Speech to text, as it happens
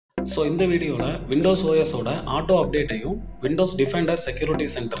So இந்த வீடியோல Windows OS ஓட ஆட்டோ அப்டேட்டையும் Windows Defender Security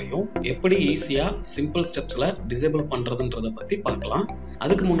Centerையும் எப்படி ஈஸியா சிம்பிள் ஸ்டெப்ஸ்ல டிசேபிள் பண்றதுன்றத பத்தி பார்க்கலாம்.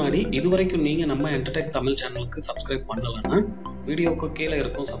 அதுக்கு முன்னாடி இதுவரைக்கும் நீங்க நம்ம EnterTech Tamil Channelக்கு சப்ஸ்கிரைப் பண்ணலனா வீடியோக்கு கீழ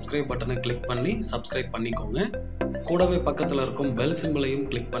இருக்கும் சப்ஸ்கிரைப் பட்டனை கிளிக் பண்ணி சப்ஸ்கிரைப் பண்ணிக்கோங்க. கூடவே பக்கத்துல இருக்கும் பெல் சிம்பலையும்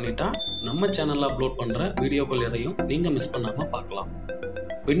கிளிக் பண்ணிட்டா நம்ம சேனல்ல அப்லோட் பண்ற வீடியோக்கள் எதையும் நீங்க மிஸ் பண்ணாம பார்க்கலாம்.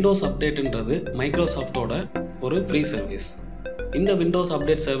 Windows அப்டேட்ன்றது மைக்ரோசாஃப்ட்டோட ஒரு ஃப்ரீ சர்வீஸ். இந்த Windows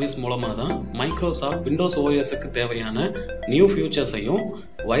அப்டேட் சர்வீஸ் மூலமா தான் மைக்ரோசாஃப்ட் Windows OSக்கு தேவையான நியூ ஃபியூச்சர்ஸையும்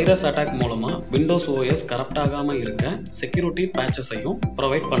வைரஸ் அட்டாக் மூலமா Windows OS கரப்ட் ஆகாம இருக்க செக்யூரிட்டி பேட்சஸையும்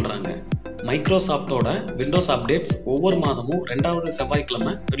ப்ரொவைட் பண்றாங்க. மைக்ரோசாஃப்ட்டோட Windows அப்டேட்ஸ் ஒவ்வொரு மாதமும் 2வது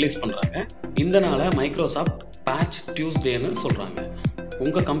செவ்வாய்க்கிழமை ரிலீஸ் பண்றாங்க. இந்த நாளை மைக்ரோசாஃப்ட் பேட்ச் டியூஸ்டேன்னு சொல்றாங்க.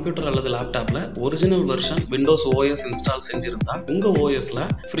 உங்க கம்ப்யூட்டர் அல்லது லேப்டாப்ல original version Windows OS install செஞ்சிருந்தா உங்க OSல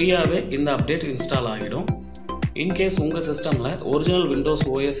ஃப்ரீயாவே இந்த அப்டேட் இன்ஸ்டால் ஆகிடும். இன்கேஸ் உங்கள் சிஸ்டமில் ஒரிஜினல் Windows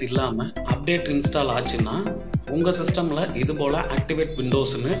OS இல்லாமல் அப்டேட் இன்ஸ்டால் ஆச்சுன்னா உங்கள் சிஸ்டமில் இது போல் ஆக்டிவேட்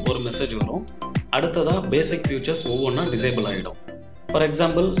விண்டோஸ்னு ஒரு மெசேஜ் வரும். அடுத்ததாக பேசிக் ஃபியூச்சர்ஸ் ஒவ்வொன்றா டிசேபிள் ஆகிடும். For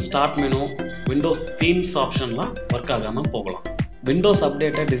example start menu, Windows themes ஆப்ஷன்லாம் work ஆகாமல் போகலாம். விண்டோஸ்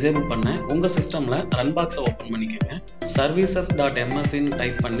அப்டேட்டை டிசேபிள் பண்ண உங்கள் சிஸ்டமில் ரன் பாக்ஸை ஓப்பன் பண்ணிக்கோங்க. services.msன்னு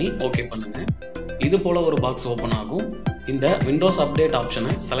டைப் பண்ணி ஓகே பண்ணுங்கள். இது போல் ஒரு பாக்ஸ் ஓப்பன் ஆகும். இந்த விண்டோஸ் அப்டேட்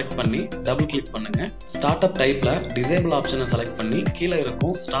ஆப்ஷனை செலக்ட் பண்ணி டபுள் கிளிக் பண்ணுங்க. ஸ்டார்ட் அப் டைப்ல டிசேபிள் ஆப்ஷனை செலக்ட் பண்ணி கீழே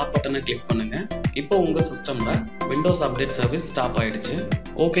இருக்கும் ஸ்டாப் பட்டனை கிளிக் பண்ணுங்க. இப்போ உங்க சிஸ்டம்ல விண்டோஸ் அப்டேட் சர்வீஸ் ஸ்டாப் ஆயிடுச்சு.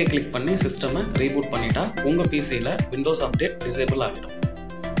 ஓகே கிளிக் பண்ணி சிஸ்டமை ரீபூட் பண்ணிட்டா உங்க பிசில விண்டோஸ் அப்டேட் டிசேபிள் ஆகிடும்.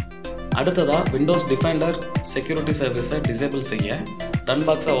 அடுத்ததா விண்டோஸ் டிஃபெண்டர் செக்யூரிட்டி சர்வீஸை டிசேபிள் செய்ய ரன்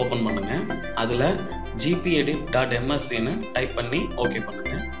பாக்ஸை ஓப்பன் பண்ணுங்க. அதில் gpedit.mscன்னு டைப் பண்ணி ஓகே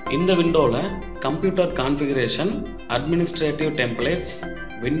பண்ணுங்க. இந்த விண்டோவில் computer configuration, administrative templates,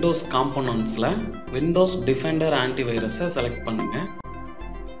 Windows காம்போனன்ட்ஸில் Windows Defender ஆன்டிவைரஸை select பண்ணுங்க.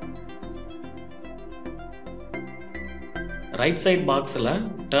 ரைட் சைட் பாக்ஸில்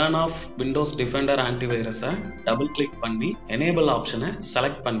turn of Windows Defender ஆன்டிவைரஸை double click பண்ணி எனேபிள் ஆப்ஷனை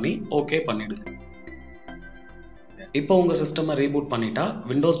செலக்ட் பண்ணி ஓகே பண்ணிடுங்க. இப்போ உங்கள் சிஸ்டமை ரீபூட் பண்ணிட்டா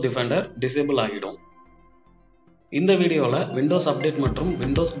விண்டோஸ் டிஃபெண்டர் டிசேபிள் ஆகிடும். இந்த வீடியோவில் விண்டோஸ் அப்டேட் மற்றும்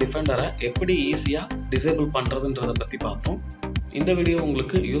விண்டோஸ் டிஃபெண்டரை எப்படி ஈஸியாக டிசேபிள் பண்ணுறதுன்றதை பற்றி பார்த்தோம். இந்த வீடியோ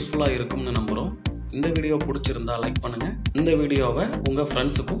உங்களுக்கு யூஸ்ஃபுல்லாக இருக்கும்னு நம்புகிறோம். இந்த வீடியோ பிடிச்சிருந்தா லைக் பண்ணுங்கள். இந்த வீடியோவை உங்கள்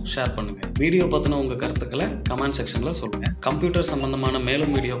ஃப்ரெண்ட்ஸுக்கும் ஷேர் பண்ணுங்கள். வீடியோ பற்றின உங்கள் கருத்துக்களை கமெண்ட் செக்ஷனில் சொல்லுங்கள். கம்ப்யூட்டர் சம்மந்தமான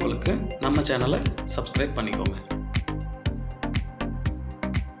மேலும் வீடியோக்களுக்கு நம்ம சேனலை சப்ஸ்கிரைப் பண்ணிக்கோங்க.